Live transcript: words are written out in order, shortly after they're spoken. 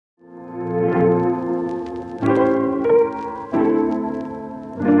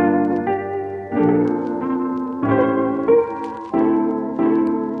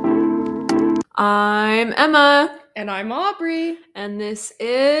I'm Emma. And I'm Aubrey. And this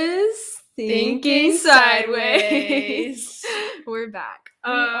is Thinking Sideways. We're back.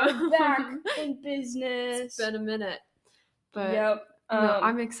 We are back in business. It's been a minute. But Yep. no,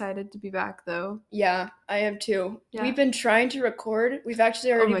 I'm excited to be back though. Yeah, I am too. Yeah. We've been trying to record. We've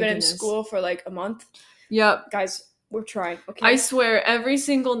actually already been goodness. in school for like a month. Yep. Guys, we're trying. Okay. I swear, every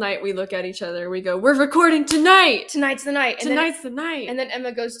single night we look at each other, we go, we're recording tonight! Tonight's the night. Tonight's the night! And then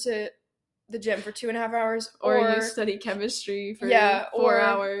Emma goes to the gym for 2.5 hours. Or you study chemistry for 4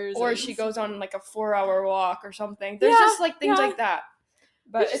 hours. Or she goes on like a 4-hour walk or something. There's just like things like that.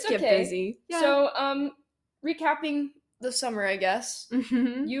 But we it's just okay. Get busy. Yeah. So, recapping the summer, I guess.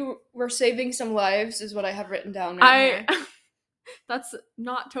 Mm-hmm. You were saving some lives is what I have written down right now. That's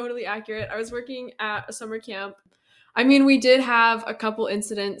not totally accurate. I was working at a summer camp. I mean, we did have a couple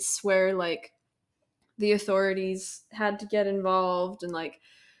incidents where like the authorities had to get involved and like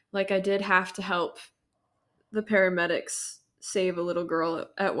I did have to help the paramedics save a little girl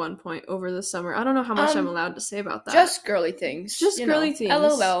at one point over the summer. I don't know how much I'm allowed to say about that. Just girly things. Just girly things.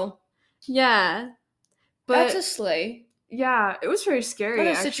 LOL. Yeah. But that's a slay. Yeah, it was very scary. Not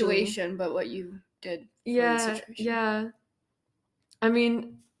a actually. situation, but what you did. Yeah, for the situation. yeah. I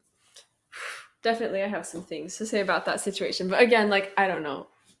mean, definitely I have some things to say about that situation. But again, like, I don't know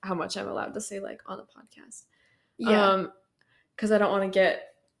how much I'm allowed to say, like, on the podcast. Yeah. Because I don't want to get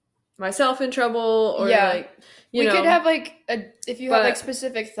myself in trouble or, like, you know. We could have, like, if you have, like,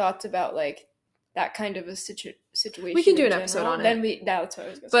 specific thoughts about, like, that kind of a situation. We can do an episode on it. Then that's what I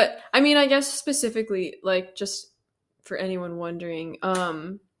was going to say. But, I mean, I guess specifically, like, just for anyone wondering,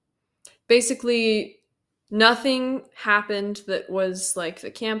 basically nothing happened that was like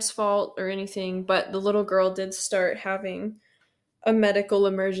the camp's fault or anything, but the little girl did start having a medical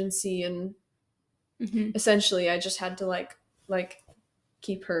emergency, and essentially I just had to like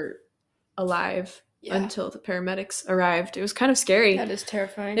keep her alive until the paramedics arrived. It was kind of scary. That is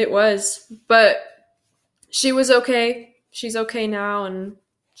terrifying. It was, but she was okay. She's okay now, and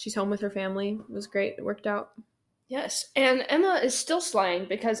she's home with her family. It was great. It worked out. Yes, and Emma is still slaying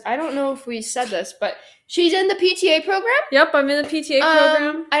because I don't know if we said this, but she's in the PTA program. Yep, I'm in the PTA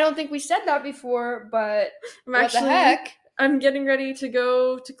program. I don't think we said that before, but what the heck? I'm getting ready to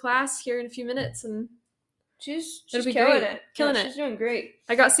go to class here in a few minutes, and she's killing great. it. Killing it. She's doing great.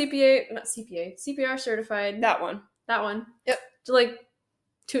 I got CPR certified. That one. Yep. So like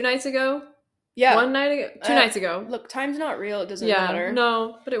 2 nights ago. Yeah. 1 night ago. 2 nights ago. Look, time's not real. It doesn't matter.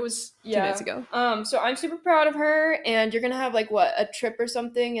 No, but it was 2 nights ago. So I'm super proud of her, and you're gonna have like what, a trip or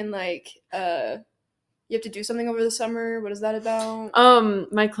something, and like you have to do something over the summer. What is that about?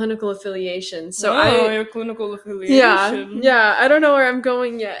 My clinical affiliation. So your clinical affiliation. Yeah. I don't know where I'm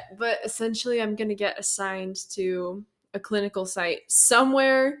going yet, but essentially I'm gonna get assigned to a clinical site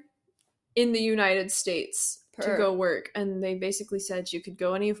somewhere in the United States to go work, and they basically said you could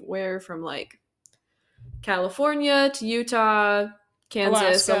go anywhere from like California to Utah,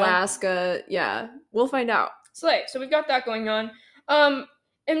 Kansas, Alaska. Yeah, we'll find out. Slay. So we've got that going on.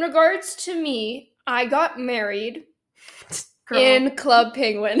 In regards to me, I got married in Club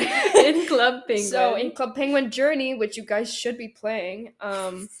Penguin. In Club Penguin. So in Club Penguin Journey, which you guys should be playing.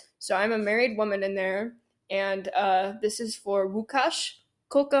 So I'm a married woman in there, and this is for Łukasz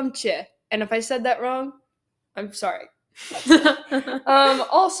Kokamche. And if I said that wrong, I'm sorry.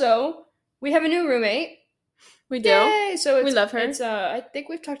 Also, we have a new roommate. We do. Yay! So we love her. It's I think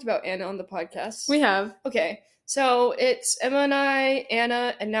we've talked about Anna on the podcast. We have. Okay. So it's Emma and I,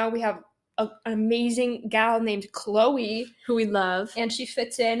 Anna, and now we have an amazing gal named Chloe, who we love, and she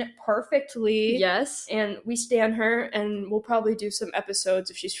fits in perfectly. Yes. And we stan her, and we'll probably do some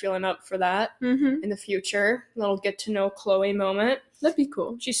episodes if she's feeling up for that in the future. A little get to know Chloe moment. That'd be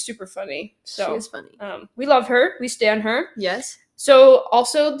cool. She's super funny. So she is funny. We love her. We stan her. Yes. So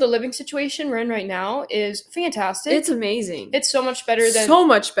also the living situation we're in right now is fantastic. It's amazing. It's so much better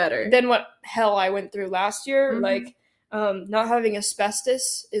than what hell I went through last year. Like not having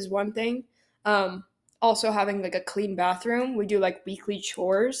asbestos is one thing. Also having like a clean bathroom. We do like weekly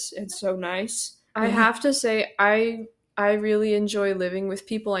chores. It's so nice. I have to say I really enjoy living with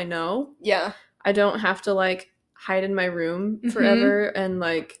people I know. Yeah. I don't have to like hide in my room forever and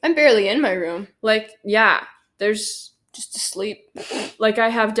like I'm barely in my room. Like, yeah, there's just to sleep. Like I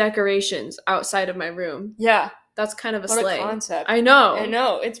have decorations outside of my room. Yeah. That's kind of a slay. What a concept. I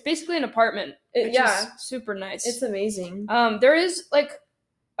know. It's basically an apartment. Which is super nice. It's amazing. There is like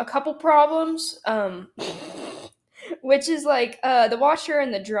a couple problems. Which is like the washer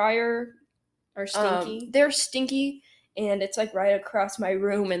and the dryer are stinky. They're stinky, and it's like right across my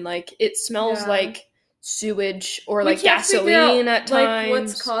room, and like it smells like sewage or like gasoline at times. Like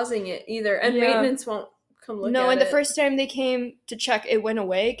what's causing it either, and maintenance won't come look No, at and it. the first time they came to check, it went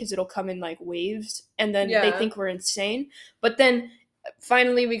away because it'll come in like waves, and then they think we're insane. But then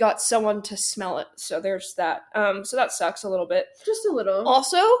finally we got someone to smell it, so there's that. So that sucks a little bit. Just a little.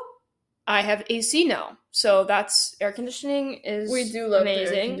 Also, I have AC now, so that's air conditioning is we do love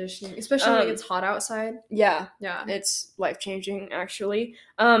amazing. The air conditioning, especially when it's hot outside. Yeah, it's life changing actually.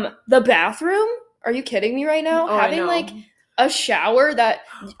 The bathroom? Are you kidding me right now? Having like a shower that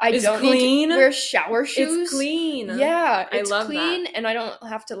I don't need to wear shower shoes. It's clean. Yeah, it's I love clean, that. and I don't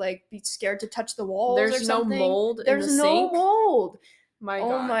have to like be scared to touch the walls. There's or something. No mold. There's in the no sink. mold.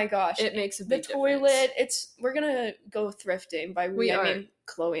 Oh my gosh! It makes a big difference. The toilet. We're gonna go thrifting. By we, I mean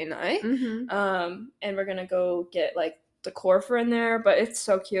Chloe and I. Mm-hmm. And we're gonna go get like decor for in there, but it's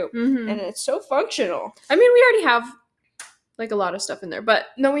so cute and it's so functional. I mean, we already have like a lot of stuff in there, but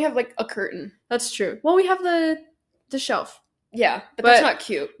no, we have like a curtain. That's true. Well, we have the shelf. Yeah, but that's not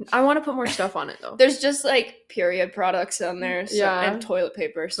cute. I want to put more stuff on it though. There's just like period products on there, and toilet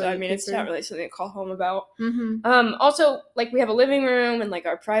paper. So I mean, it's not really something to call home about. Also, like we have a living room and like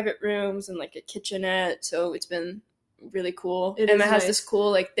our private rooms and like a kitchenette. So it's been really cool. It has this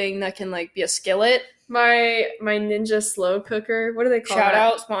cool like thing that can like be a skillet. My Ninja slow cooker. What do they call it? Shout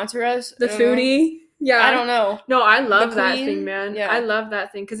out, sponsor us. The foodie. Yeah. I don't know. No, I love that thing, man. Yeah. I love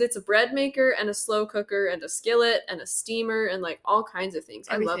that thing because it's a bread maker and a slow cooker and a skillet and a steamer and like all kinds of things.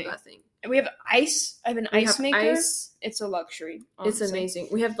 Everything. I love that thing. And we have ice. I have an ice maker. It's a luxury. Honestly. It's amazing.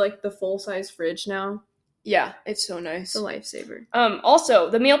 We have like the full-size fridge now. Yeah, it's so nice. It's a lifesaver. Also,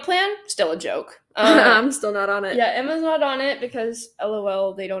 the meal plan, still a joke. I'm still not on it. Yeah, Emma's not on it because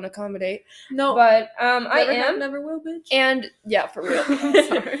LOL, they don't accommodate. No. But I am. Never will, bitch. And yeah, for real.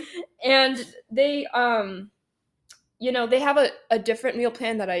 And they they have a different meal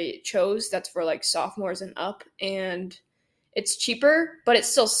plan that I chose that's for like sophomores and up, and it's cheaper, but it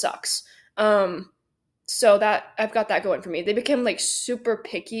still sucks. So that I've got that going for me. They became like super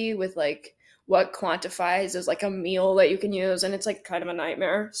picky with like what quantifies as like a meal that you can use, and it's like kind of a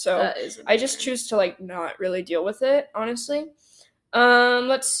nightmare. So I just choose to like not really deal with it, honestly.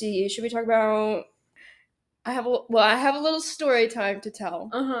 Let's see. Should we talk about I have a little story time to tell.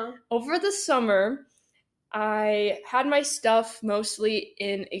 Over the summer, I had my stuff mostly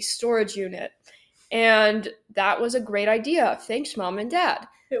in a storage unit, and that was a great idea. Thanks, Mom and Dad.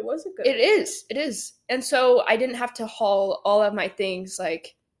 It was a good idea. It is. And so I didn't have to haul all of my things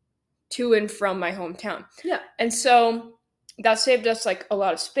like to and from my hometown. Yeah. And so that saved us like a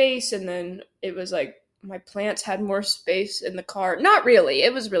lot of space, and then it was like my plants had more space in the car. Not really.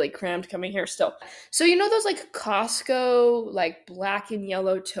 It was really crammed coming here still. So you know those like Costco like black and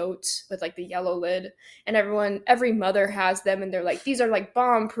yellow totes with like the yellow lid, and every mother has them, and they're like, these are like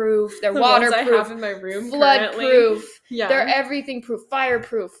bomb proof, they're waterproof, I have in my room, flood proof, yeah, they're everything proof,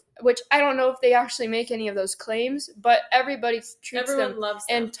 fireproof. Which I don't know if they actually make any of those claims, but everyone loves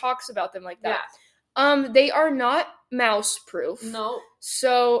them and talks about them like that. Yeah. They are not mouse proof. No.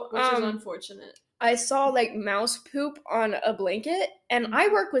 So which is unfortunate. I saw like mouse poop on a blanket, and I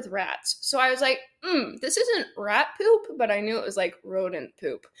work with rats. So I was like, this isn't rat poop, but I knew it was like rodent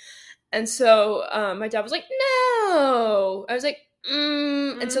poop. And so my dad was like, no. I was like,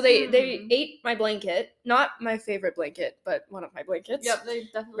 And so they ate my blanket, not my favorite blanket, but one of my blankets. Yep, they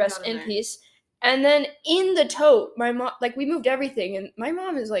definitely rest in peace. And then in the tote, my mom, like we moved everything, and my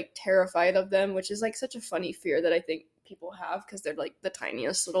mom is like terrified of them, which is like such a funny fear that I think people have because they're like the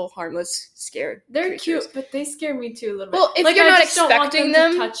tiniest little harmless scared they're creatures. Cute, but they scare me too a little bit. Well, if like, you're not expecting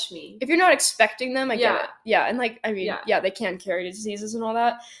them to touch me, if you're not expecting them, I get it. Yeah, and like I mean, yeah, they can carry diseases and all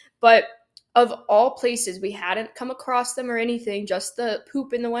that, but of all places, we hadn't come across them or anything, just the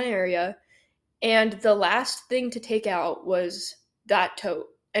poop in the one area, and the last thing to take out was that tote.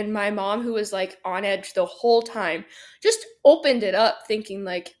 And my mom, who was like on edge the whole time, just opened it up thinking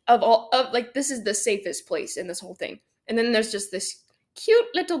like this is the safest place in this whole thing. And then there's just this cute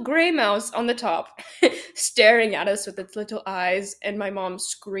little gray mouse on the top staring at us with its little eyes. And my mom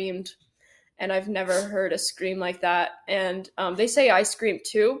screamed. And I've never heard a scream like that. And they say I screamed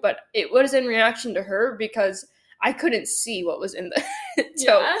too, but it was in reaction to her because I couldn't see what was in the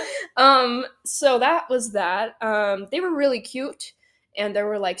tote. Yeah. So that was that. They were really cute. And there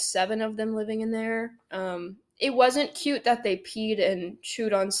were like 7 of them living in there. It wasn't cute that they peed and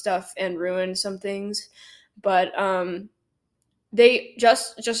chewed on stuff and ruined some things. But they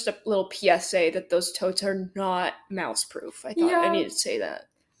just a little PSA that those totes are not mouse proof. I thought I needed to say that.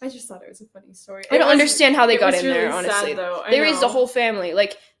 I just thought it was a funny story. I don't understand how they got in there, honestly. They raised a whole family.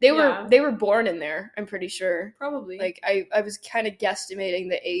 Like they were born in there, I'm pretty sure. Probably. Like I was kind of guesstimating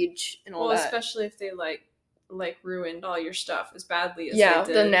the age and all that. Well, especially if they like like ruined all your stuff as badly as Yeah,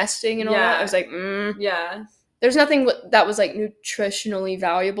 they the did. nesting and all that. I was like, Yeah. There's nothing that was like nutritionally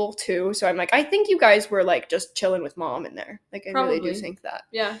valuable too. So I'm like, I think you guys were like just chilling with mom in there. Like I really do think that.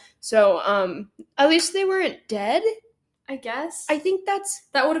 Yeah. So at least they weren't dead. I guess. I think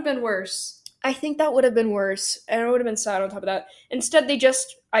that would have been worse. I think that would have been worse, and I would have been sad on top of that. Instead,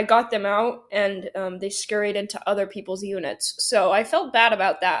 I got them out, and they scurried into other people's units. So I felt bad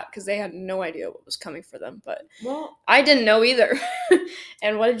about that, because they had no idea what was coming for them, but I didn't know either.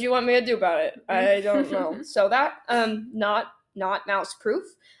 And what did you want me to do about it? I don't know. So that, not mouse-proof.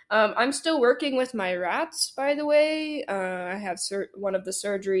 I'm still working with my rats, by the way. I have one of the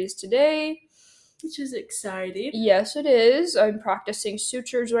surgeries today. Which is exciting. Yes, it is. I'm practicing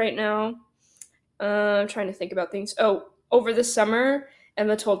sutures right now. I'm trying to think about things. Oh, over the summer,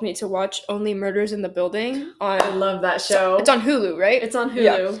 Emma told me to watch Only Murders in the Building. I love that show. It's on Hulu, right? It's on Hulu.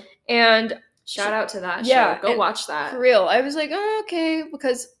 Yeah. And shout out to that show. Go watch that. For real. I was like, oh, okay.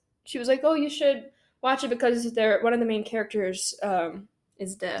 Because she was like, oh, you should watch it because one of the main characters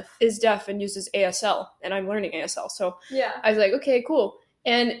is deaf. And uses ASL. And I'm learning ASL. So yeah. I was like, okay, cool.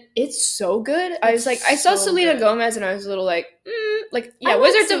 And it's so good. I was like, I saw Selena Gomez, and I was a little like, yeah,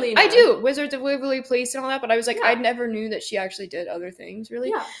 Wizards of Waverly Place and all that. But I was like, I never knew that she actually did other things, really.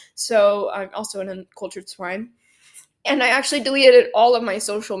 Yeah. So I'm also an uncultured swine. And I actually deleted all of my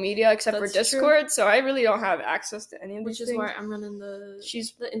social media except for Discord, true. So I really don't have access to any of these things. Which is why I'm running the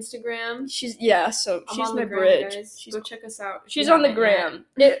Instagram. She's my bridge. Guys. Go check us out. She's on the gram.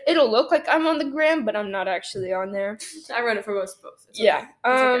 It'll look like I'm on the gram, but I'm not actually on there. I run it for both. Yeah.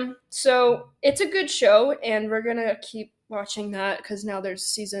 Okay. So it's a good show, and we're gonna keep watching that because now there's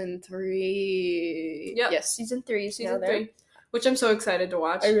season 3. Yep. Yes, season 3. Season 3. Which I'm so excited to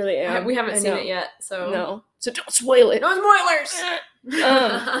watch. I really am. We haven't seen it yet, so no. So don't spoil it. No spoilers!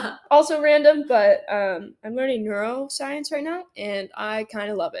 Also random, but I'm learning neuroscience right now, and I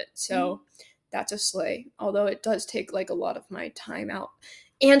kind of love it. So that's a slay. Although it does take like a lot of my time out.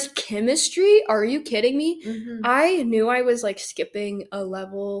 And chemistry? Are you kidding me? Mm-hmm. I knew I was like skipping a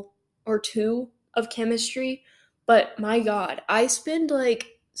level or 2 of chemistry, but my God, I spend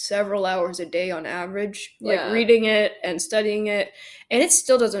like several hours a day on average, like reading it and studying it, and it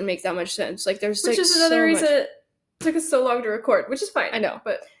still doesn't make that much sense. Like there's which is another reason it took us so long to record, which is fine. I know,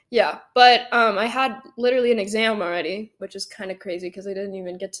 but I had literally an exam already, which is kind of crazy because I didn't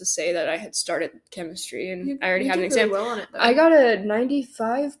even get to say that I had started chemistry, and I already had an exam. Really well on it, though. I got a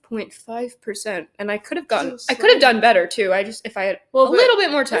 95.5%, and I could have done better too. If I had a little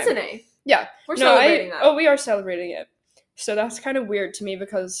bit more time. That's an A. Yeah, we're celebrating that. Oh, we are celebrating it. So that's kind of weird to me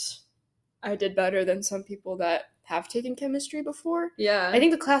because I did better than some people that have taken chemistry before. Yeah. I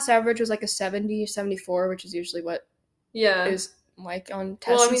think the class average was like a 70, 74, which is usually what is like on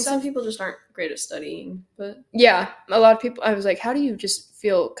tests. Well, I mean, some people just aren't great at studying, but... Yeah, a lot of people, I was like, how do you just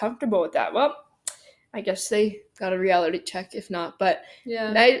feel comfortable with that? Well, I guess they got a reality check, if not, but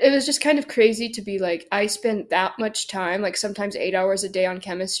it was just kind of crazy to be like, I spent that much time, like sometimes 8 hours a day on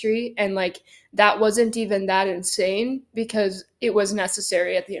chemistry, and like that wasn't even that insane because it was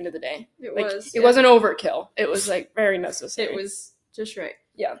necessary at the end of the day. It wasn't overkill. It was like very necessary. It was just right.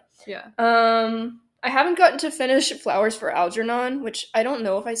 Yeah. Yeah. I haven't gotten to finish Flowers for Algernon, which I don't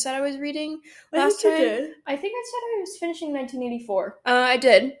know if I said I was reading last time. Did. I think I said I was finishing 1984. I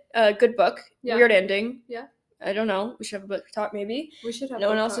did. Good book. Yeah. Weird ending. Yeah. I don't know. We should have a book talk maybe. We should have no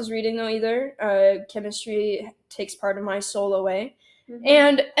one else is reading though either. Chemistry takes part of my soul away. Mm-hmm.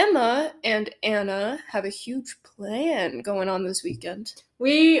 And Emma and Anna have a huge plan going on this weekend.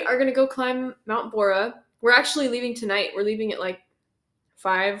 We are going to go climb Mount Bora. We're actually leaving tonight. We're leaving at like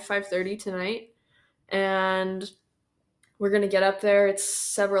 5:30 tonight. And we're going to get up there. It's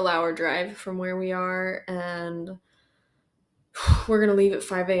several hour drive from where we are. And we're going to leave at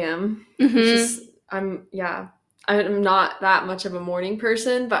 5 a.m. Mm-hmm. I'm not that much of a morning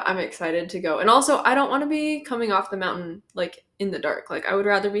person, but I'm excited to go. And also, I don't want to be coming off the mountain, like, in the dark. Like, I would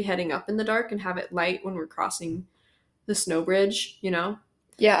rather be heading up in the dark and have it light when we're crossing the snow bridge, you know?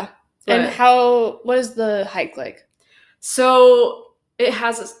 Yeah. But, and what is the hike like? So, it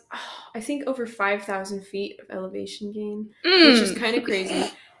has, I think, over 5,000 feet of elevation gain, which is kind of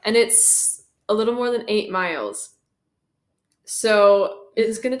crazy. And it's a little more than 8 miles. So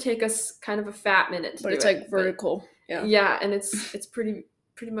it's going to take us kind of a fat minute to do it. But it's like vertical. Yeah, and it's pretty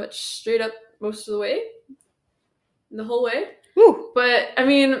much straight up most of the way. The whole way. Woo! But, I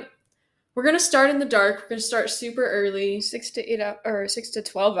mean, we're going to start in the dark. We're going to start super early. 6 to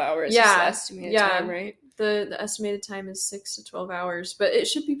 12 hours is the estimated time, right? The estimated time is 6 to 12 hours, but it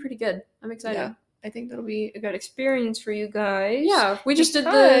should be pretty good. I'm excited. Yeah, I think that'll be a good experience for you guys. Yeah, we just did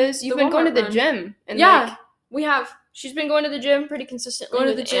you've been going to the gym. And We have. She's been going to the gym pretty consistently. Going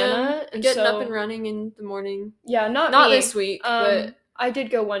to the gym, Anna, and getting up and running in the morning. Yeah, not me. this week, but I did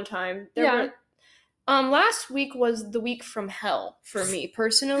go one time. Last week was the week from hell for me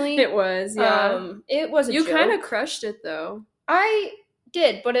personally. It was, yeah. It was a You joke. kind of crushed it though. I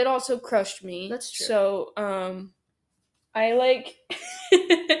did, but it also crushed me. That's true. So, I like,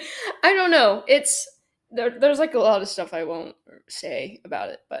 I don't know. It's, there's like a lot of stuff I won't say about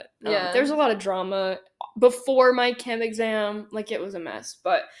it, but there's a lot of drama before my chem exam. Like, it was a mess,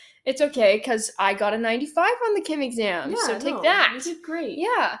 but it's okay because I got a 95 on the chem exam. So take that. You did great.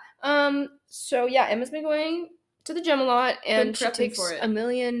 Yeah. So yeah, Emma's been going to the gym a lot, and she takes a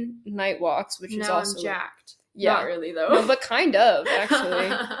million night walks, which is also I'm jacked. Yeah. Not really though. No, but kind of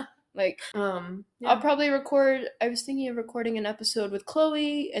actually. Like, yeah. I'll probably record. I was thinking of recording an episode with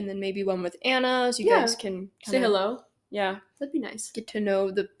Chloe, and then maybe one with Anna, so you guys can say hello. Yeah, that'd be nice. Get to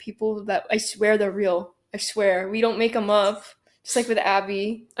know the people that I swear they're real. I swear we don't make them up. Just like with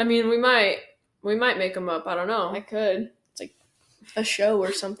Abby. I mean, we might make them up. I don't know. I could. It's like a show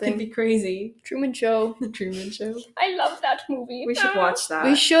or something. It'd be crazy. Truman Show. The Truman Show. I love that movie. We should watch that.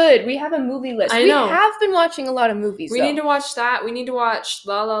 We should. We have a movie list. I know. We have been watching a lot of movies. We need to watch that. We need to watch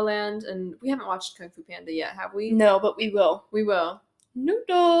La La Land, and we haven't watched Kung Fu Panda yet, have we? No, but we will. We will.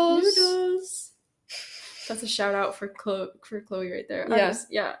 Noodles. That's a shout out for Chloe right there.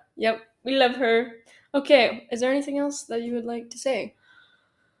 Yeah. Yep. We love her. Okay. Is there anything else that you would like to say?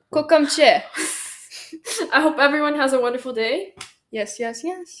 Kokamche. I hope everyone has a wonderful day. Yes.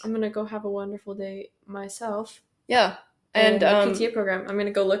 I'm gonna go have a wonderful day myself. Yeah. And PTA program. I'm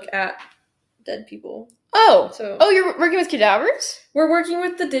gonna go look at dead people. You're working with cadavers? We're working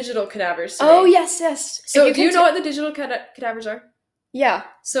with the digital cadavers today. Oh, yes. So do you know what the digital cadavers are? Yeah.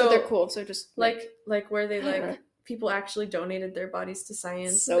 So they're cool. So just like where they like people actually donated their bodies to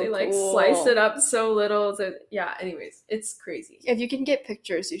science. So they like cool. sliced it up so little. So yeah. Anyways, it's crazy. If you can get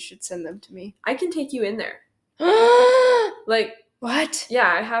pictures, you should send them to me. I can take you in there. Like what? Yeah,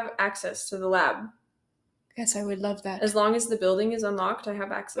 I have access to the lab. Yes, I would love that. As long as the building is unlocked, I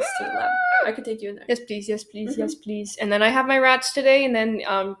have access to the lab. I can take you in there. Yes, please. Yes, please. And then I have my rats today, and then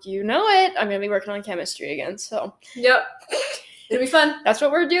you know it, I'm gonna be working on chemistry again. So yep. It'll be fun. That's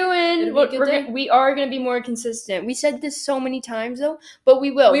what we're doing. We are going to be more consistent. We said this so many times, though, but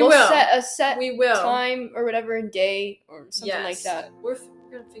we will. We'll set a set time or whatever, a day or something like that. We're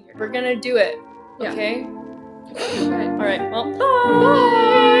going to figure it out. We're going to do it. Yeah. Okay? Okay. All right. Well,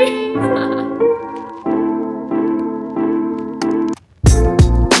 bye.